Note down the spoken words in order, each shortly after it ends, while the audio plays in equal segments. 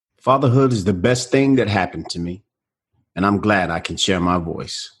Fatherhood is the best thing that happened to me, and I'm glad I can share my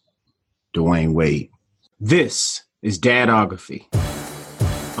voice. Dwayne Wade. This is Dadography,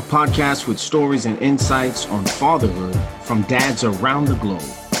 a podcast with stories and insights on fatherhood from dads around the globe,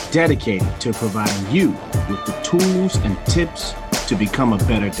 dedicated to providing you with the tools and tips to become a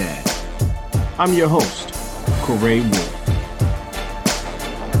better dad. I'm your host, Corey Wolf.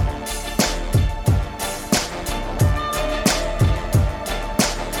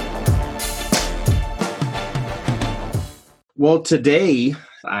 Well, today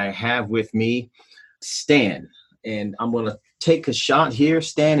I have with me Sten, and I'm going to take a shot here,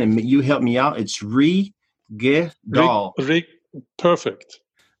 Stan, and you help me out. It's Dal. Perfect.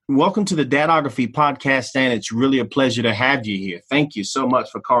 Welcome to the Dadography podcast, Stan. It's really a pleasure to have you here. Thank you so much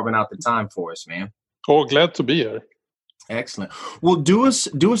for carving out the time for us, man. Oh, glad to be here. Excellent. Well, do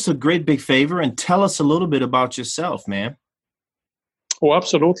us a great big favor and tell us a little bit about yourself, man. Oh,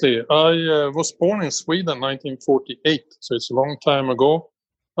 absolutely. I was born in Sweden in 1948, so it's a long time ago.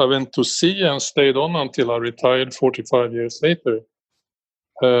 I went to sea and stayed on until I retired 45 years later.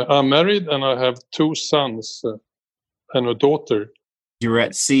 I'm married and I have two sons and a daughter. You're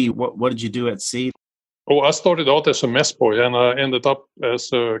at sea. What did you do at sea? Oh, I started out as a mess boy and I ended up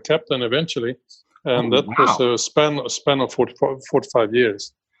as a captain eventually. And was a span of 45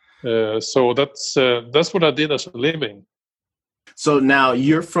 years. So that's what I did as a living. So now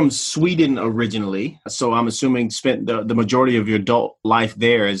you're from Sweden originally. So I'm assuming spent the majority of your adult life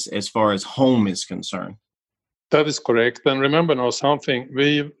there as far as home is concerned. That is correct. And remember now something,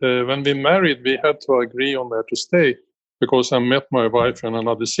 when we married, we had to agree on where to stay because I met my wife in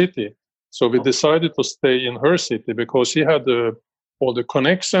another city. So we decided to stay in her city because she had all the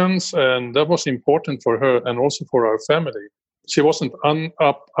connections and that was important for her and also for our family. She wasn't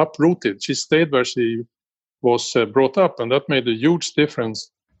uprooted. She stayed where she was brought up, and that made a huge difference.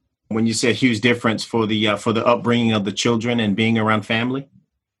 When you say a huge difference for the upbringing of the children and being around family?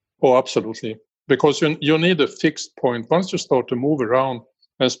 Oh, absolutely. Because you need a fixed point. Once you start to move around,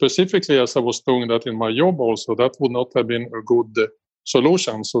 and specifically as I was doing that in my job also, that would not have been a good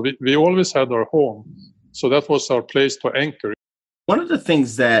solution. So we always had our home. So that was our place to anchor. One of the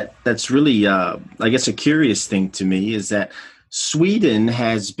things that's really, I guess, a curious thing to me is that Sweden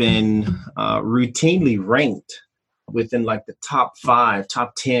has been routinely ranked within like the top 5,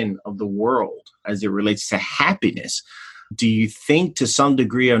 top 10 of the world as it relates to happiness. Do you think to some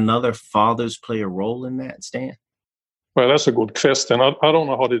degree or another fathers play a role in that, Stan? Well, that's a good question. I don't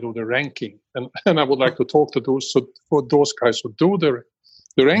know how they do the ranking. And I would like to talk to those guys who do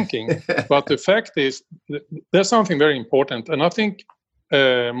the ranking. But the fact is, there's something very important. And I think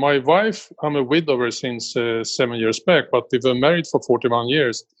my wife, I'm a widower since 7 years back, but we were married for 41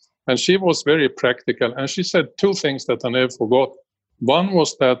 years. And she was very practical. And she said two things that I never forgot. One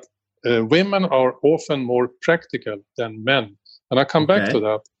was that women are often more practical than men. And I come back to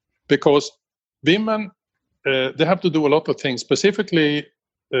that because women, they have to do a lot of things, specifically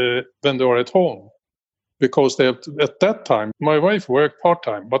when they are at home. Because they have at that time, my wife worked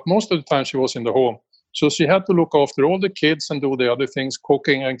part-time, but most of the time she was in the home. So she had to look after all the kids and do the other things,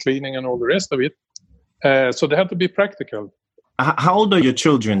 cooking and cleaning and all the rest of it. So they had to be practical. How old are your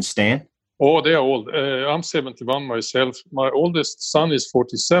children, Stan? Oh, they are old. I'm 71 myself. My oldest son is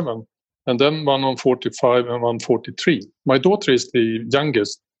 47, and then one on 45 and one 43. My daughter is the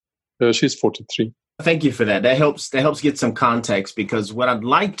youngest. She's 43. Thank you for that. That helps get some context, because what I'd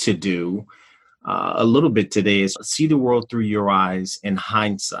like to do a little bit today is see the world through your eyes in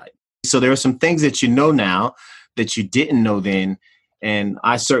hindsight. So there are some things that you know now that you didn't know then, and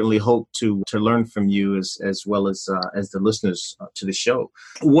I certainly hope to learn from you as well as the listeners to the show.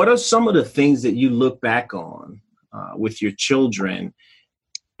 What are some of the things that you look back on with your children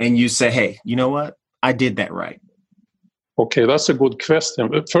and you say, hey, you know what? I did that right. Okay, that's a good question.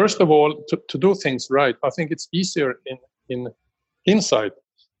 First of all, to do things right, I think it's easier in insight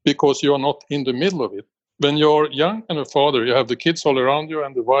because you're not in the middle of it. When you're young and a father, you have the kids all around you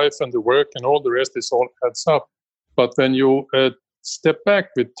and the wife and the work and all the rest is all adds up. But when you step back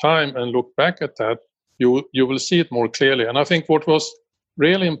with time and look back at that, you will see it more clearly. And I think what was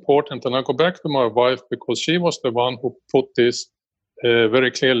really important, and I go back to my wife because she was the one who put this very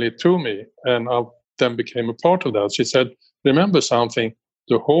clearly to me, and I then became a part of that. She said, remember something,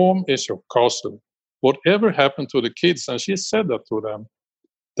 the home is your castle. Whatever happened to the kids, and she said that to them,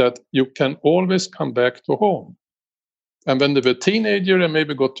 that you can always come back to home. And when they were teenager and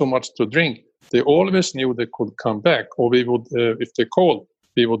maybe got too much to drink, they always knew they could come back, or we would, if they called,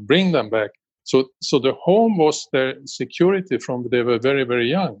 we would bring them back. So the home was their security from they were very, very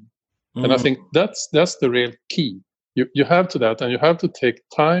young. And I think that's the real key. You have to that, and you have to take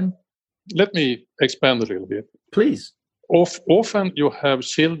time. Let me expand a little bit. Please. Often you have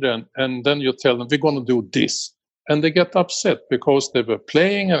children, and then you tell them, we're going to do this. And they get upset because they were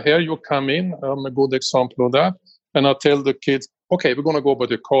playing, and here you come in. I'm a good example of that. And I tell the kids, okay, we're going to go by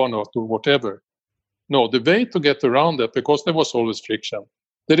the car now, do whatever. No, the way to get around that, because there was always friction.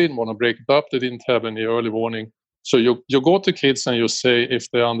 They didn't want to break it up. They didn't have any early warning. So you go to kids and you say, if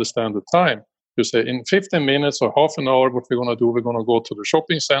they understand the time, you say, in 15 minutes or half an hour, what we're going to do, we're going to go to the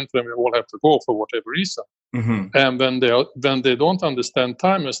shopping center, and we all have to go for whatever reason. Mm-hmm. And when they don't understand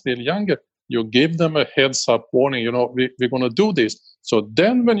time and still younger, you give them a heads up warning, we're going to do this. So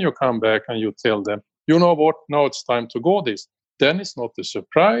then when you come back and you tell them, you know what, now it's time to go this, then it's not a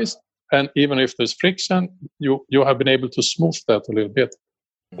surprise. And even if there's friction, you have been able to smooth that a little bit.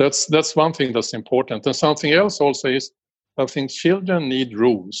 That's one thing that's important. And something else also is, I think children need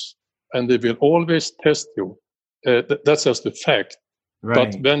rules, and they will always test you. That's just a fact.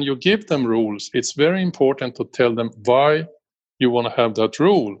 Right. But when you give them rules, it's very important to tell them why you want to have that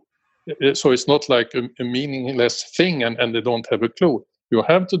rule. So it's not like a meaningless thing and they don't have a clue. You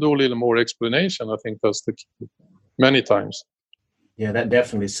have to do a little more explanation. I think that's the key many times. Yeah, that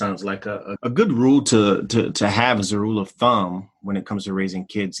definitely sounds like a good rule to have as a rule of thumb when it comes to raising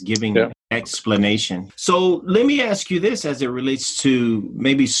kids, giving explanation. So let me ask you this as it relates to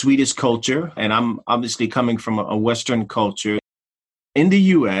maybe Swedish culture, and I'm obviously coming from a Western culture. In the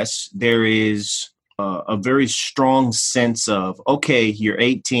U.S., there is a very strong sense of, okay, you're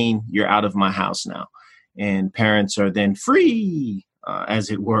 18, you're out of my house now. And parents are then free,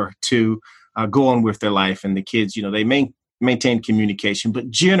 as it were, to go on with their life. And the kids, they maintain communication.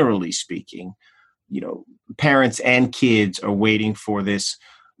 But generally speaking, parents and kids are waiting for this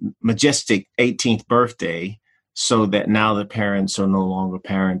majestic 18th birthday so that now the parents are no longer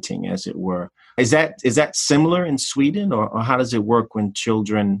parenting, as it were. Is that similar in Sweden, or how does it work when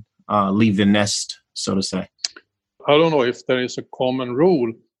children leave the nest, so to say? I don't know if there is a common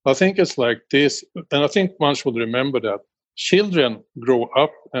rule. I think it's like this, and I think one should remember that children grow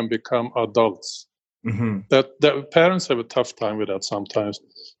up and become adults. Mm-hmm. That parents have a tough time with that sometimes,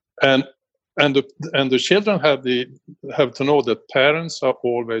 and the children have to know that parents are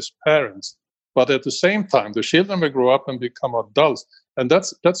always parents. But at the same time, the children will grow up and become adults. And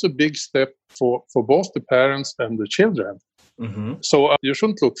that's a big step for both the parents and the children. Mm-hmm. So you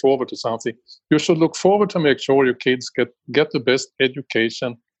shouldn't look forward to something. You should look forward to make sure your kids get the best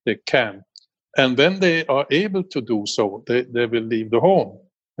education they can. And when they are able to do so, they will leave the home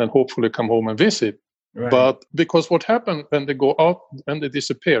and hopefully come home and visit. Right. But because what happened when they go out and they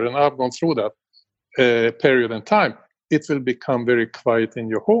disappear, and I've gone through that period in time, it will become very quiet in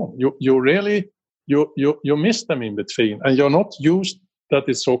your home. You really miss them in between, and you're not used that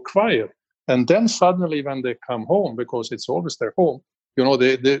it's so quiet. And then suddenly when they come home, because it's always their home,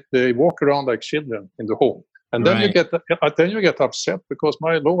 they walk around like children in the home. And then you get upset because,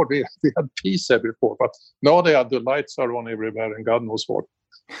 my Lord, we had peace there before, but now the lights are on everywhere and God knows what.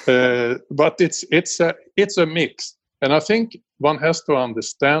 But it's a mix, and I think one has to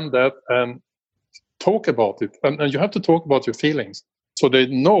understand that and talk about it, and you have to talk about your feelings so they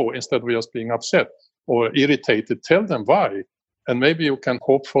know, instead of just being upset or irritated. Tell them why, and maybe you can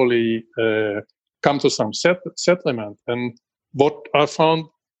hopefully come to some settlement. And what I found,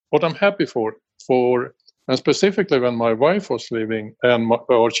 what I'm happy for, and specifically when my wife was living and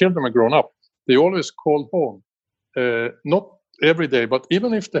our children were grown up, they always called home, not every day, but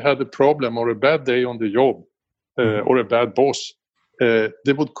even if they had a problem or a bad day on the job or a bad boss,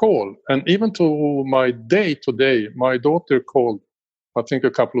 they would call. And even to my day today, my daughter called, I think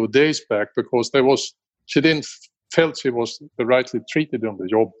a couple of days back, because she didn't felt she was rightly treated on the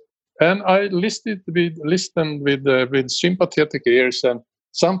job. And I listened with sympathetic ears, and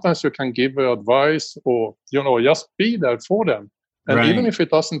sometimes you can give advice or just be there for them. And even if it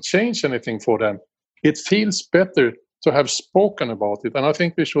doesn't change anything for them, it feels better to have spoken about it. And I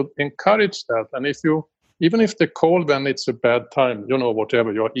think we should encourage that. And even if they call when it's a bad time,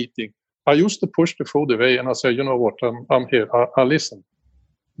 whatever you're eating, I used to push the food away and I say, you know what, I'm here, I'll listen.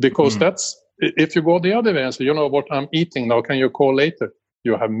 Because that's, if you go the other way and say, you know what, I'm eating now, can you call later?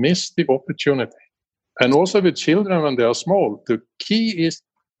 You have missed the opportunity. And also with children when they are small, the key is,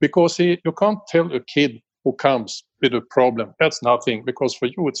 because you can't tell a kid who comes with a problem, that's nothing, because for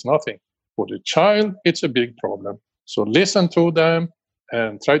you it's nothing. For the child, it's a big problem. So listen to them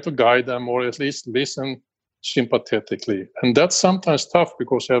and try to guide them, or at least listen sympathetically. And that's sometimes tough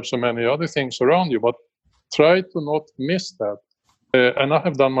because you have so many other things around you, but try to not miss that. And I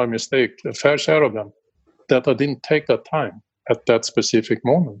have done my mistake, a fair share of them, that I didn't take that time at that specific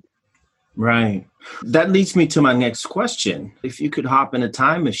moment. Right. That leads me to my next question. If you could hop in a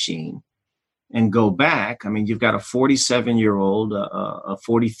time machine and go back, I mean, you've got a 47-year-old, a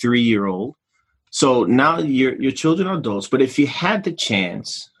 43-year-old. So now your children are adults, but if you had the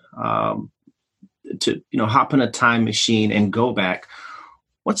chance to, hop in a time machine and go back,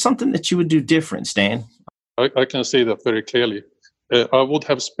 what's something that you would do different, Stan? I can say that very clearly. I would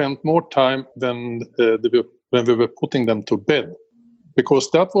have spent more time than when we were putting them to bed,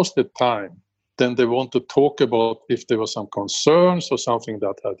 because that was the time then they want to talk about if there were some concerns or something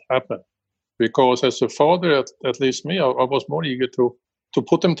that had happened. Because as a father, at least me, I was more eager to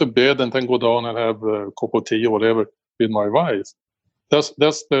put them to bed and then go down and have a cup of tea or whatever with my wife. That's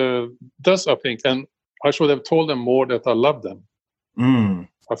I think, and I should have told them more that I love them. Mm.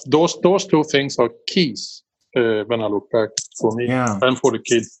 Those two things are keys when I look back for me and for the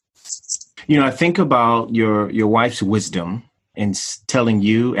kids. I think about your wife's wisdom in telling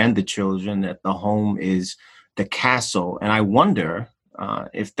you and the children that the home is the castle. And I wonder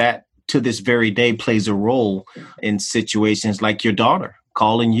if that to this very day plays a role in situations like your daughter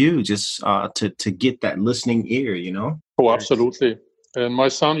calling you just to get that listening ear, Oh, absolutely. And my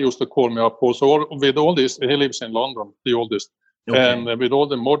son used to call me up also with all this. He lives in London, the oldest. Okay. And with all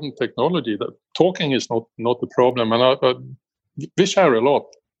the modern technology, that talking is not the problem. And we share a lot.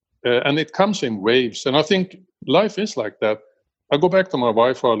 And it comes in waves. And I think life is like that. I go back to my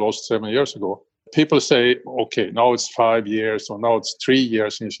wife who I lost 7 years ago. People say, okay, now it's 5 years or now it's 3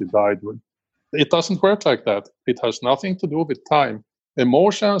 years since she died. It doesn't work like that. It has nothing to do with time.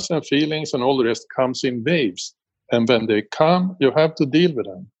 Emotions and feelings and all the rest comes in waves. And when they come, you have to deal with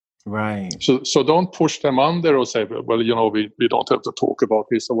them. Right. So don't push them under or say, well, we don't have to talk about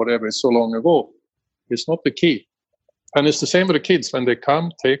this or whatever. It's so long ago. It's not the key. And it's the same with the kids. When they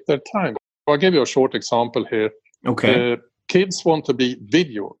come, take their time. I'll give you a short example here. Okay. Kids want to be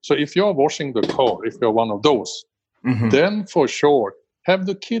video. So if you're washing the car, if you're one of those, then for sure, have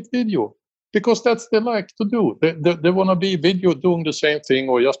the kid video. Because that's what they like to do. They want to be video doing the same thing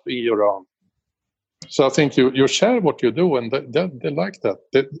or just be around. So I think you share what you do, and they like that.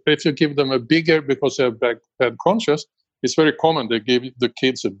 If you give them a bigger, because they're bad conscious, it's very common. They give the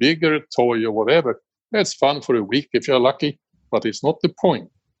kids a bigger toy or whatever. It's fun for a week if you're lucky, but it's not the point.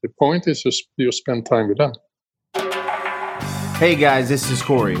 The point is you spend time with them. Hey guys, this is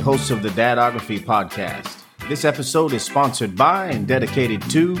Corey, host of the Dadography Podcast. This episode is sponsored by and dedicated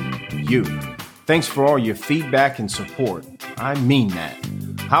to you. Thanks for all your feedback and support. I mean that.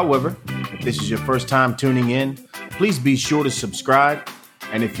 However, if this is your first time tuning in, please be sure to subscribe.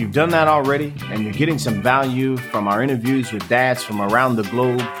 And if you've done that already and you're getting some value from our interviews with dads from around the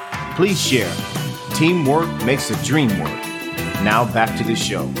globe, please share. Teamwork makes the dream work. Now back to the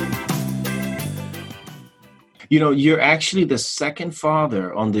show. You're actually the second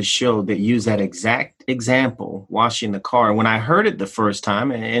father on this show that used that exact example, washing the car. And when I heard it the first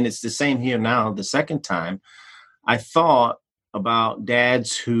time, and it's the same here now, the second time, I thought about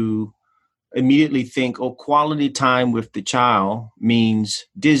dads who immediately think, quality time with the child means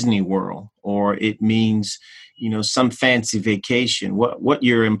Disney World, or it means, some fancy vacation. What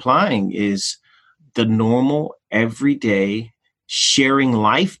you're implying is the normal, everyday sharing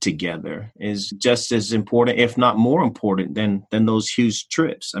life together is just as important, if not more important than those huge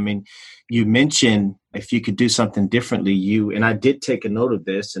trips. I mean, you mentioned if you could do something differently, and I did take a note of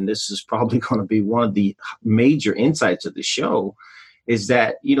this, and this is probably going to be one of the major insights of the show, is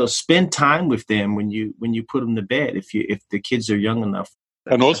that, spend time with them when you put them to bed, if the kids are young enough.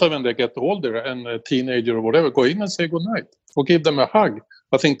 And also when they get older and a teenager or whatever, go in and say goodnight or give them a hug.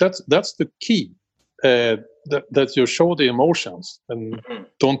 I think that's the key. That you show the emotions and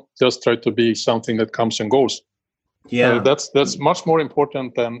don't just try to be something that comes and goes. Yeah, that's much more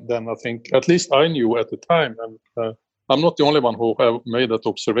important than I think. At least I knew at the time, and I'm not the only one who have made that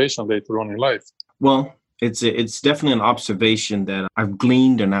observation later on in life. Well, it's definitely an observation that I've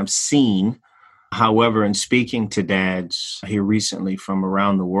gleaned and I've seen. However, in speaking to dads here recently from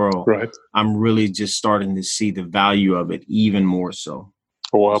around the world, right, I'm really just starting to see the value of it even more so.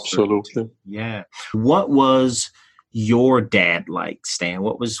 Oh, absolutely. Yeah. What was your dad like, Stan?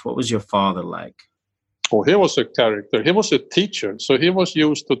 What was your father like? Oh, he was a character. He was a teacher. So he was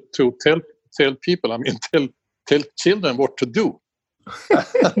used to tell people, tell children what to do.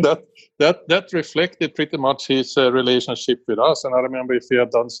 that reflected pretty much his relationship with us. And I remember if he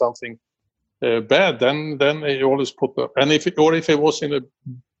had done something bad, then he always put up. And if he was in a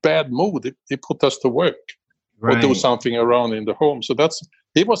bad mood, he put us to work. Right. Or do something around in the home. So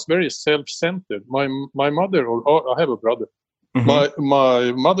he was very self-centered. My mother, or I have a brother. Mm-hmm.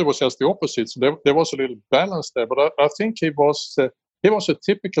 My mother was just the opposite. So there was a little balance there. But I think he was he was a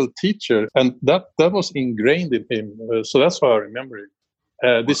typical teacher, and that was ingrained in him. So that's why I remember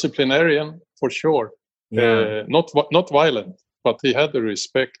him. Disciplinarian for sure. Yeah. Not violent, but he had the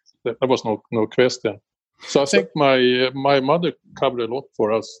respect. There was no question. So I think my mother covered a lot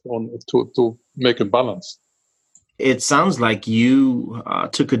for us to make a balance. It sounds like you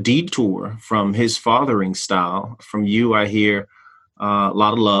took a detour from his fathering style. From you, I hear a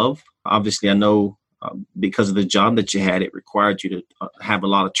lot of love. Obviously, I know because of the job that you had, it required you to have a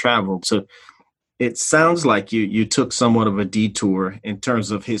lot of travel. So it sounds like you took somewhat of a detour in terms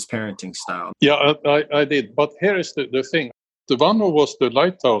of his parenting style. Yeah, I did. But here is the thing. The one who was the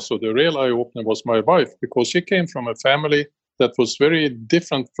lighthouse or the real eye-opener was my wife, because she came from a family that was very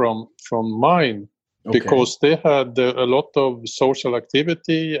different from mine. Okay. Because they had a lot of social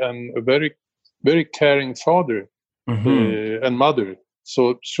activity and a very, very caring father and mother.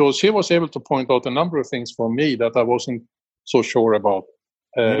 So she was able to point out a number of things for me that I wasn't so sure about.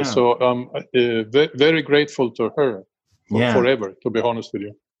 So I'm very grateful to her forever, to be honest with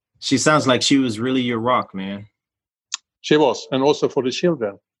you. She sounds like she was really your rock, man. She was, and also for the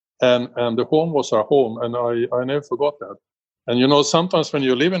children. And the home was our home, and I never forgot that. And, you know, sometimes when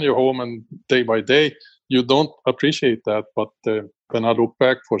you live in your home and day by day, you don't appreciate that. But when I look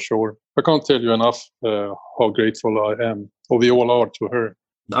back, for sure, I can't tell you enough how grateful I am, or we all are, to her.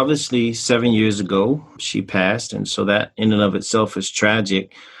 Obviously, 7 years ago, she passed. And so that in and of itself is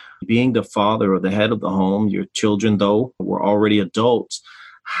tragic. Being the father or the head of the home, your children, though, were already adults.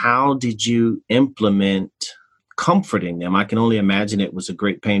 How did you implement comforting them? I can only imagine it was a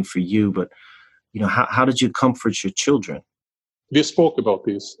great pain for you, but, you know, how did you comfort your children? We spoke about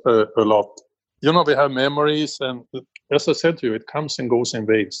this a lot. You know, we have memories, and as I said to you, it comes and goes in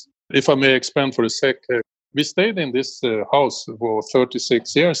waves. If I may expand for a sec, we stayed in this house for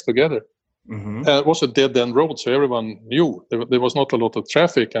 36 years together. Mm-hmm. It was a dead-end road, so everyone knew. There was not a lot of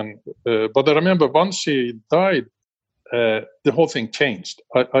traffic. But I remember once she died, the whole thing changed.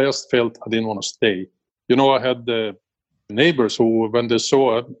 I just felt I didn't want to stay. You know, I had neighbors who, when they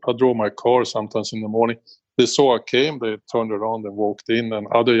saw I drove my car sometimes in the morning, they saw I came, they turned around and walked in, and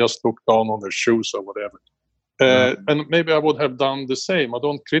others just looked down on their shoes or whatever. And maybe I would have done the same. I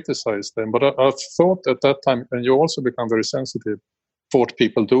don't criticize them, but I thought at that time, and you also become very sensitive for what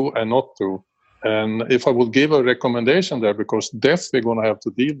people do and not do. And if I would give a recommendation there, because death we're going to have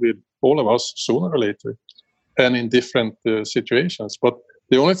to deal with, all of us, sooner or later, and in different situations. But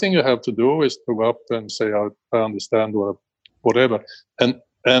the only thing you have to do is to go up and say, I understand, or whatever. And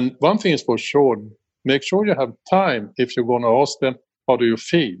one thing is for sure, make sure you have time if you're going to ask them, how do you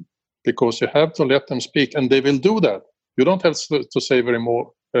feel? Because you have to let them speak, and they will do that. You don't have to say very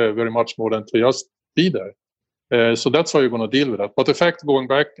much more than to just be there. So that's how you're going to deal with that. But the fact, going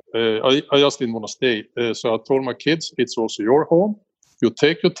back, I just didn't want to stay. So I told my kids, it's also your home. You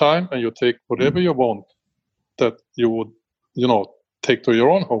take your time and you take whatever you want that you would, you know, take to your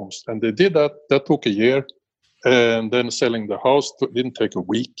own homes. And they did that. That took a year. And then selling the house didn't take a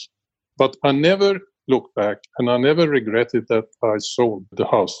week. But I never looked back, and I never regretted that I sold the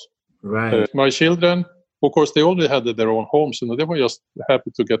house. Right. My children, of course, they already had their own homes, and they were just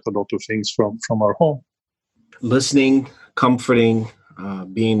happy to get a lot of things from our home. Listening, comforting,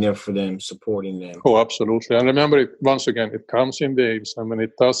 being there for them, supporting them. Oh, absolutely. And remember, once again, it comes in waves. And when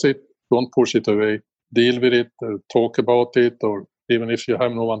it does it, don't push it away. Deal with it, talk about it, or even if you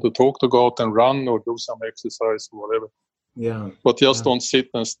have no one to talk to, go out and run or do some exercise or whatever. Yeah. But just don't sit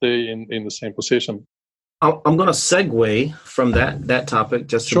and stay in the same position. I'm going to segue from that topic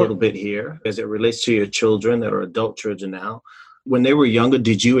just a little bit here as it relates to your children that are adult children now. When they were younger,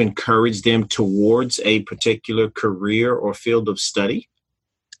 did you encourage them towards a particular career or field of study?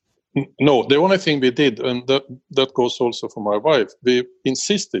 No, the only thing we did, and that goes also for my wife, we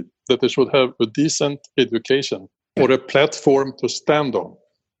insisted that they should have a decent education or a platform to stand on.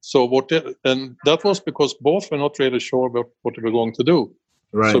 So and that was because both were not really sure about what they were going to do.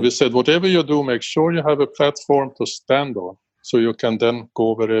 Right. So we said, whatever you do, make sure you have a platform to stand on so you can then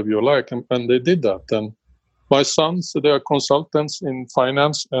go wherever you like. And they did that. And my sons, they are consultants in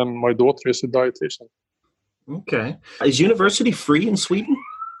finance, and my daughter is a dietitian. Okay. Is university free in Sweden?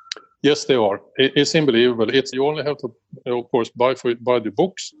 Yes, they are. It's unbelievable. You only have to, of course, buy the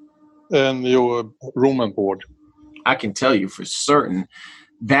books and your room and board. I can tell you for certain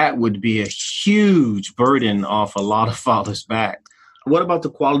that would be a huge burden off a lot of fathers' back. What about the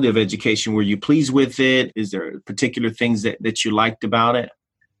quality of education? Were you pleased with it? Is there particular things that you liked about it?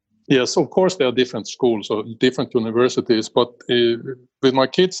 Yes, of course, there are different schools or different universities, but with my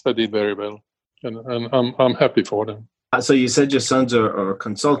kids, they did very well, and I'm happy for them. So you said your sons are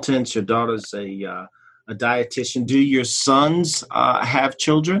consultants, your daughter's a a dietitian. Do your sons have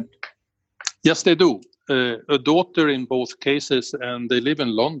children? Yes, they do. A daughter in both cases, and they live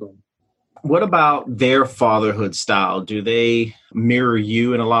in London. What about their fatherhood style? Do they mirror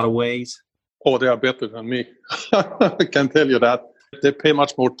you in a lot of ways? Oh, they are better than me. I can tell you that. They pay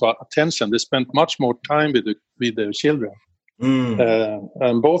much more attention. They spend much more time with their children.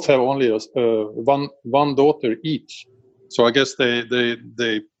 And both have only one daughter each. So I guess they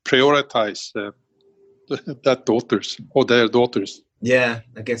prioritize that daughters or their daughters. Yeah,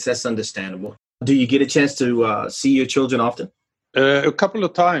 I guess that's understandable. Do you get a chance to see your children often? A couple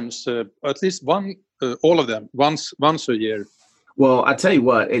of times, at least all of them, once a year. Well, I tell you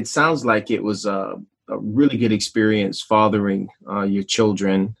what, it sounds like it was a really good experience fathering your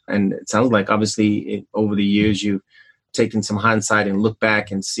children. And it sounds like obviously over the years you've taken some hindsight and look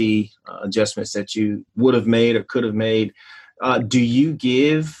back and see adjustments that you would have made or could have made. Do you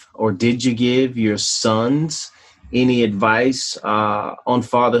give or did you give your sons any advice on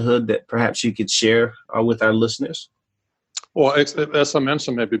fatherhood that perhaps you could share with our listeners? Well, as I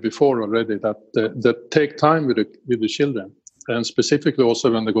mentioned maybe before already, that take time with the children, and specifically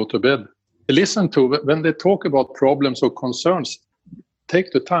also when they go to bed. Listen to when they talk about problems or concerns,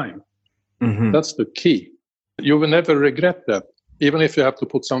 take the time. Mm-hmm. That's the key. You will never regret that. Even if you have to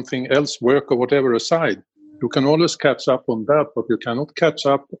put something else, work or whatever aside, you can always catch up on that, but you cannot catch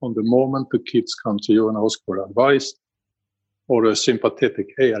up on the moment the kids come to you and ask for advice or a sympathetic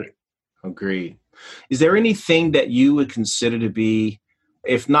ear. Agreed. Is there anything that you would consider to be,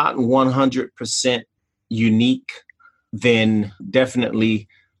 if not 100% unique, then definitely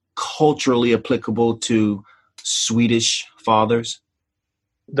culturally applicable to Swedish fathers?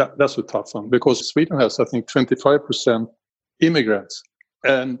 That's a tough one, because Sweden has, I think, 25% immigrants,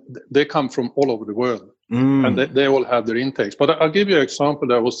 and they come from all over the world, and they all have their intakes. But I'll give you an example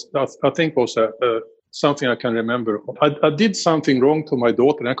that I think was something I can remember. I did something wrong to my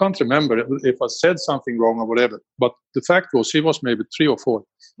daughter, and I can't remember if I said something wrong or whatever. But the fact was, she was maybe 3 or 4,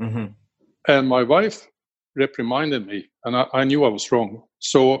 and my wife reprimanded me, and I knew I was wrong.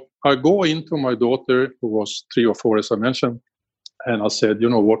 So I go into my daughter, who was 3 or 4, as I mentioned, and I said, you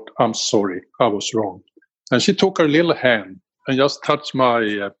know what, I'm sorry, I was wrong. And she took her little hand and just touched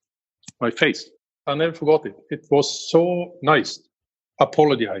my face. I never forgot it. It was so nice.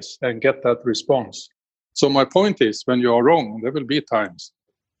 Apologize and get that response. So my point is, when you are wrong, there will be times.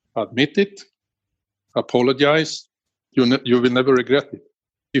 Admit it, apologize. You will never regret it.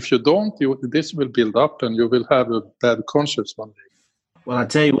 If you don't, this will build up and you will have a bad conscience one day. Well, I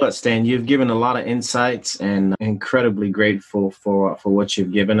tell you what, Stan, you've given a lot of insights, and incredibly grateful for what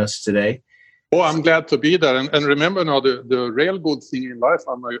you've given us today. Oh, I'm glad to be there. And remember now, the real good thing in life,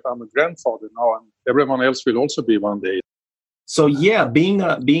 I'm a grandfather now, and everyone else will also be one day. So, yeah, being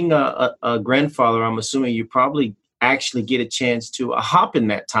a grandfather, I'm assuming you probably actually get a chance to hop in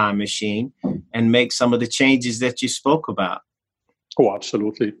that time machine and make some of the changes that you spoke about. Oh,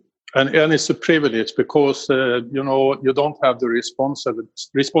 absolutely. And it's a privilege, because, you don't have the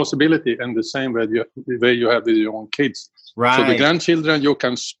responsibility in the same way you have with your own kids. Right. So the grandchildren, you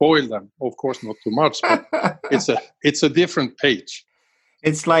can spoil them. Of course, not too much, but it's a different page.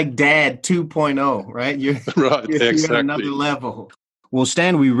 It's like Dad 2.0, right? You're exactly. You're at another level. Well,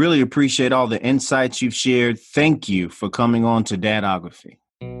 Stan, we really appreciate all the insights you've shared. Thank you for coming on to Dadography.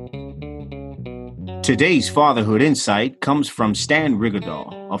 Today's fatherhood insight comes from Sten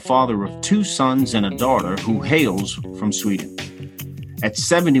Riggedal, a father of 2 sons and a daughter who hails from Sweden. At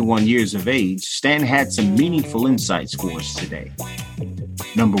 71 years of age, Stan had some meaningful insights for us today.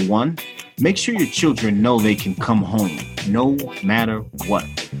 Number 1, make sure your children know they can come home no matter what.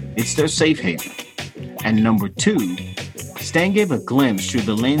 It's their safe haven. And number 2, Stan gave a glimpse through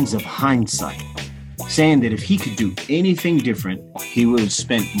the lens of hindsight, saying that if he could do anything different, he would have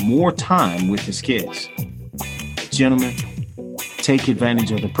spent more time with his kids. Gentlemen, take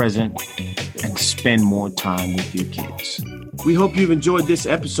advantage of the present and spend more time with your kids. We hope you've enjoyed this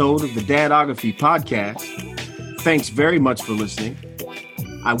episode of the Dadography podcast. Thanks very much for listening.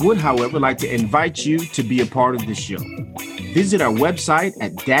 I would, however, like to invite you to be a part of the show. Visit our website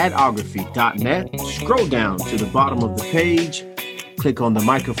at dadography.net. Scroll down to the bottom of the page. Click on the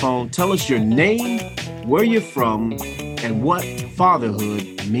microphone. Tell us your name, where you're from, and what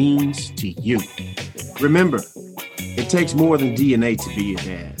fatherhood means to you. Remember, it takes more than DNA to be a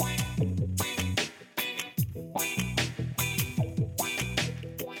dad.